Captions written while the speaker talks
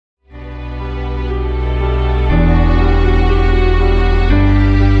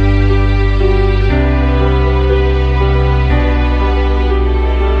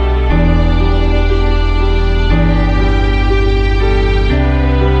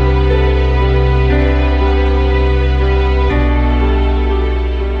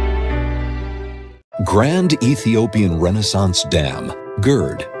Grand Ethiopian Renaissance Dam,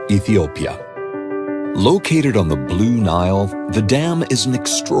 GERD, Ethiopia. Located on the Blue Nile, the dam is an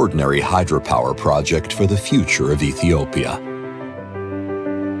extraordinary hydropower project for the future of Ethiopia.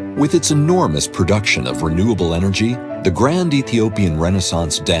 With its enormous production of renewable energy, the Grand Ethiopian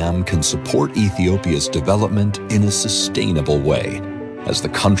Renaissance Dam can support Ethiopia's development in a sustainable way, as the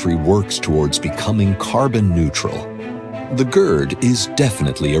country works towards becoming carbon neutral. The GERD is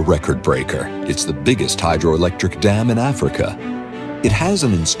definitely a record breaker. It's the biggest hydroelectric dam in Africa. It has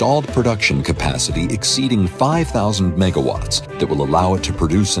an installed production capacity exceeding 5,000 megawatts that will allow it to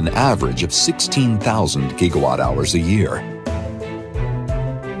produce an average of 16,000 gigawatt hours a year.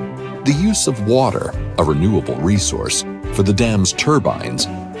 The use of water, a renewable resource, for the dam's turbines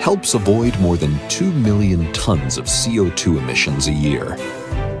helps avoid more than 2 million tons of CO2 emissions a year.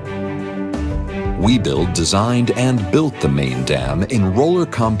 WeBuild designed and built the main dam in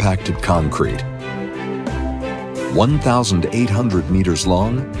roller-compacted concrete, 1,800 meters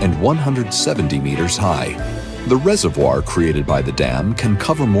long and 170 meters high. The reservoir created by the dam can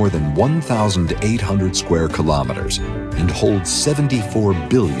cover more than 1,800 square kilometers and hold 74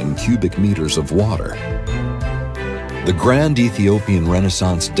 billion cubic meters of water. The Grand Ethiopian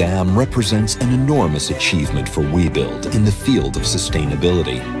Renaissance Dam represents an enormous achievement for WeBuild in the field of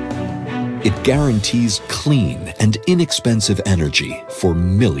sustainability. It guarantees clean and inexpensive energy for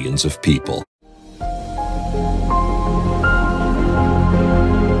millions of people.